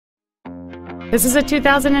This is a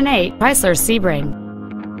 2008 Chrysler Sebring.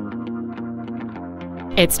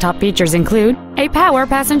 Its top features include a power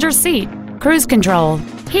passenger seat, cruise control,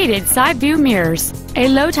 heated side view mirrors, a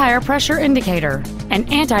low tire pressure indicator, an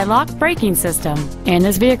anti-lock braking system, and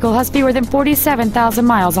this vehicle has fewer than 47,000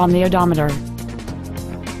 miles on the odometer.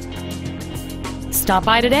 Stop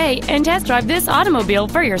by today and test drive this automobile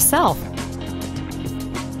for yourself.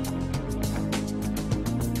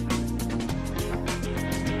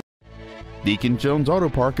 Deacon Jones Auto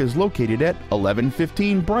Park is located at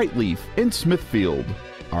 1115 Brightleaf in Smithfield.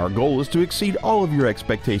 Our goal is to exceed all of your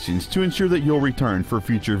expectations to ensure that you'll return for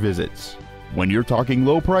future visits. When you're talking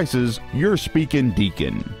low prices, you're speaking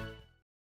Deacon.